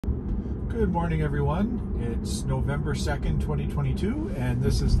Good morning, everyone. It's November 2nd, 2022, and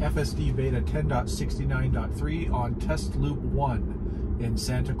this is FSD Beta 10.69.3 on Test Loop 1 in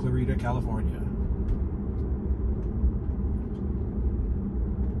Santa Clarita, California.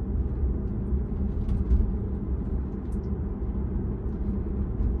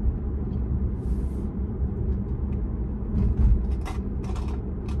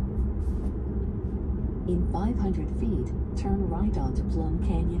 In 500 feet, turn right onto Plum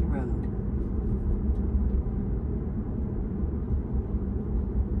Canyon Road.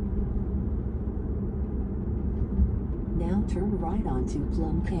 Now turn right onto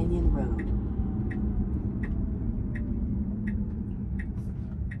Plum Canyon Road.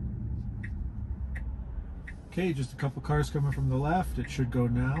 Okay, just a couple cars coming from the left. It should go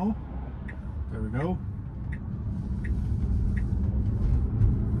now. There we go.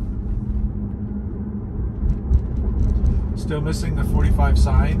 Still missing the 45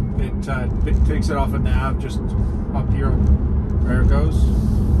 sign. It takes it off a nav just up here. There it goes.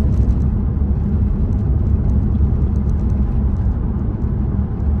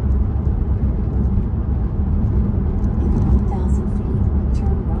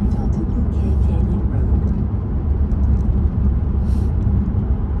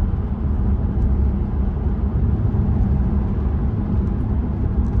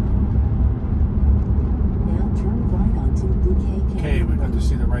 Okay, we got to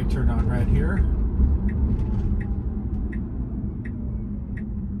see the right turn on red here.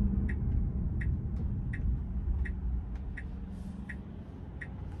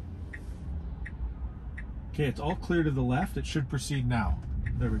 Okay, it's all clear to the left. It should proceed now.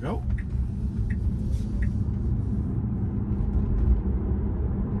 There we go.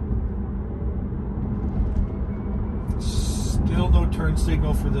 Still no turn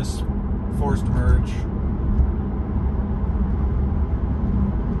signal for this forced merge.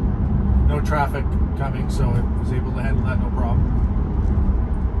 No traffic coming, so it was able to handle that no problem.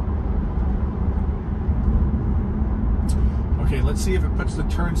 Okay, let's see if it puts the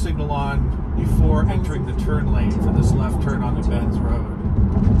turn signal on before entering the turn lane for this left turn onto Ben's Road.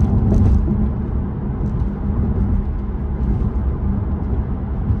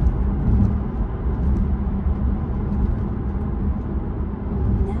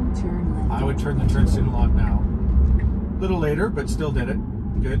 I would turn the turn signal on now. A little later, but still did it.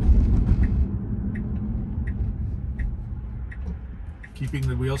 Good. Keeping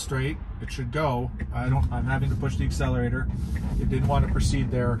the wheel straight, it should go. I'm having to push the accelerator. It didn't want to proceed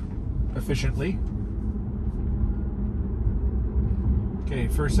there efficiently. Okay,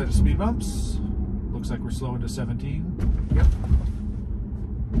 first set of speed bumps. Looks like we're slowing to 17. Yep.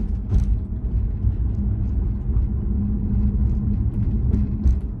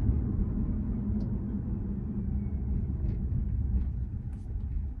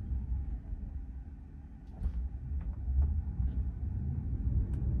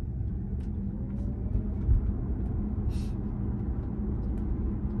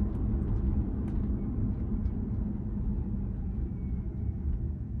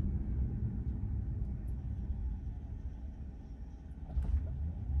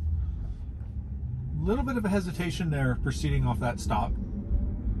 Little bit of a hesitation there proceeding off that stop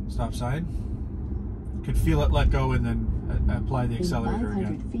sign. Could feel it let go and then apply the accelerator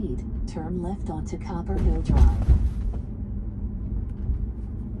again. In 500 feet, turn left onto Copper Hill Drive.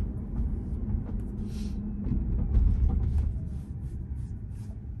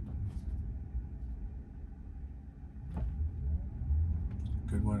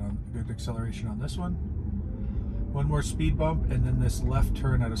 Good acceleration on this one. One more speed bump and then this left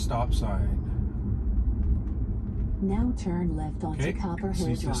turn at a stop sign. Now turn left onto Copper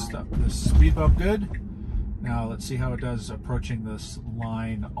Hill Drive. This speed bump good. Now let's see how it does approaching this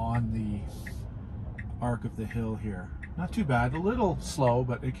line on the arc of the hill here. Not too bad, a little slow,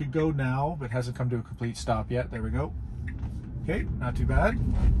 but it could go now, but hasn't come to a complete stop yet. There we go. Okay, not too bad.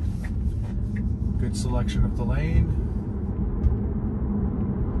 Good selection of the lane.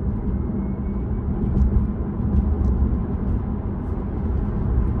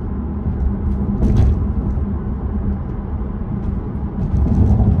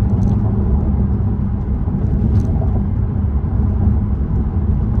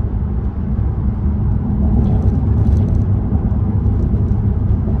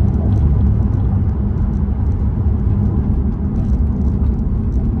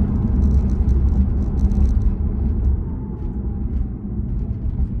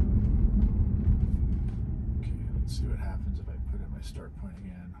 Start pointing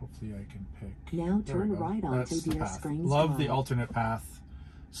in. Hopefully I can pick. Now turn right onto Deer Springs. Love the alternate path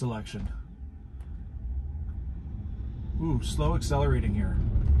selection. Ooh, slow accelerating here.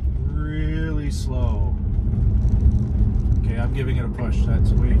 Really slow. Okay, I'm giving it a push.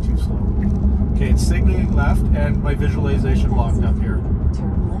 That's way too slow. Okay, it's signaling left, and my visualization locked up here.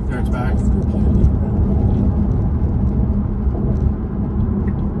 There, it's back.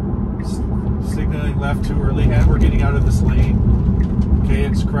 Signaling left too early, and we're getting out of this lane. Okay,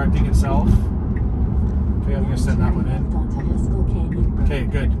 it's correcting itself. Okay, I'm going to send that one in. Okay,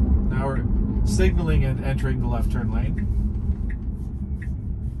 good. Now we're signaling and entering the left turn lane.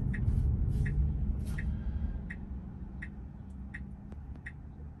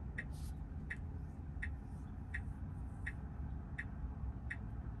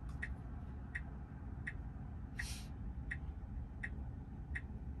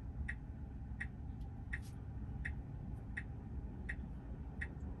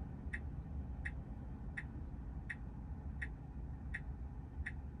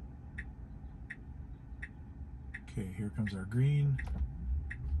 Okay, here comes our green.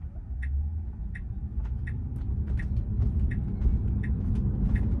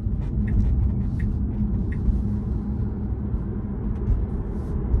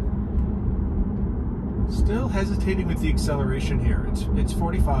 Still hesitating with the acceleration here. It's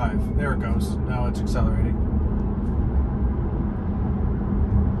 45. There it goes. Now it's accelerating.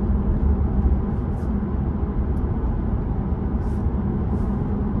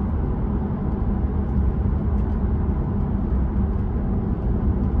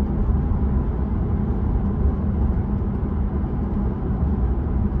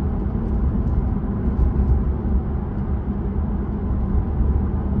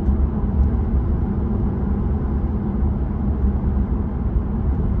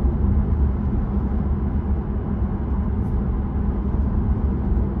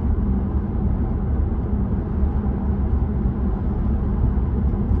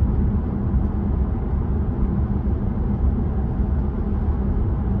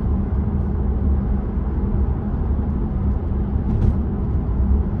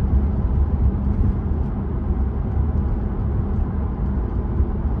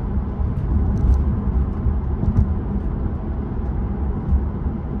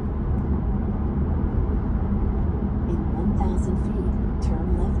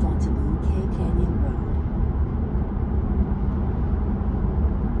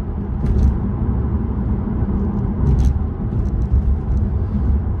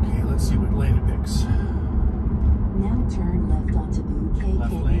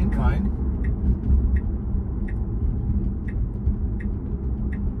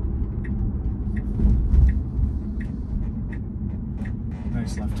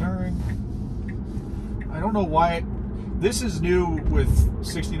 Nice left turn. I don't know why this is new with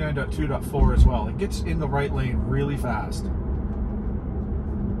 69.2.4 as well. It gets in the right lane really fast.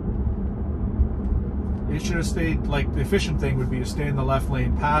 It should have stayed, like, the efficient thing would be to stay in the left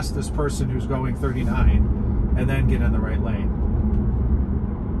lane past this person who's going 39 and then get in the right lane.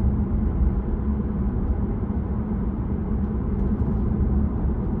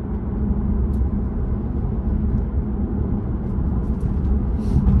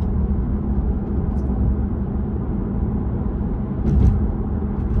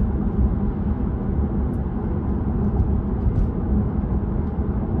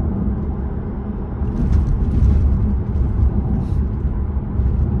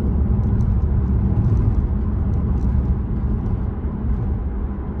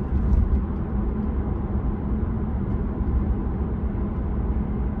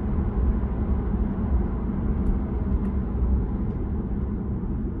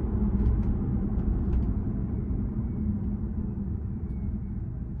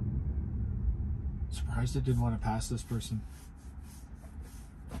 Surprised it didn't want to pass this person.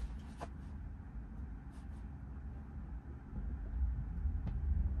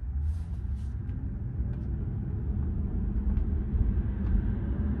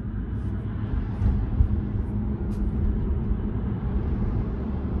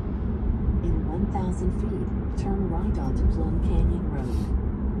 In 1,000 feet, turn right onto Plum Canyon Road.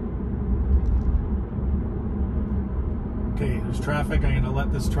 Okay, there's traffic. I'm going to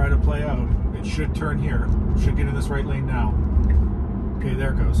let this try to play out. It should turn here. Should get in this right lane now. Okay,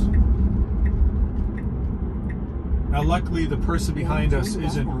 there it goes. Now, luckily, the person behind us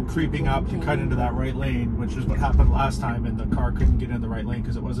isn't creeping up to cut into that right lane, which is what happened last time, and the car couldn't get in the right lane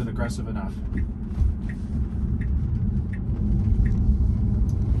because it wasn't aggressive enough.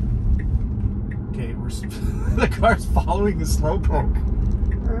 Okay, the car's following the slowpoke.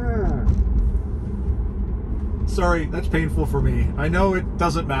 Sorry, that's painful for me. I know it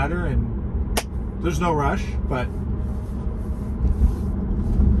doesn't matter and there's no rush, but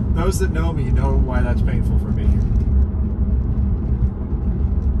those that know me know why that's painful for me.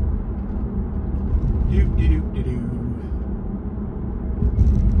 In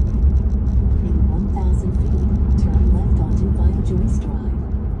 1,000 feet, turn left onto Via Joyce Drive.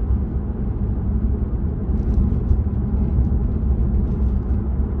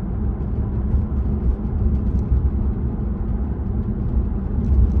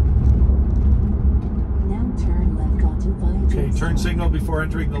 Now turn left onto Via Joyce Okay, turn Drive. signal before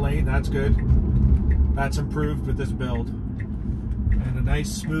entering the lane. That's good. That's improved with this build. And a nice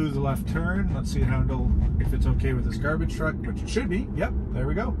smooth left turn. Let's see handle if it's okay with this garbage truck, which it should be. Yep, there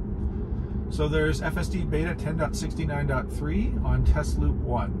we go. So there's FSD Beta 10.69.3 on test loop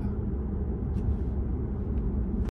 1.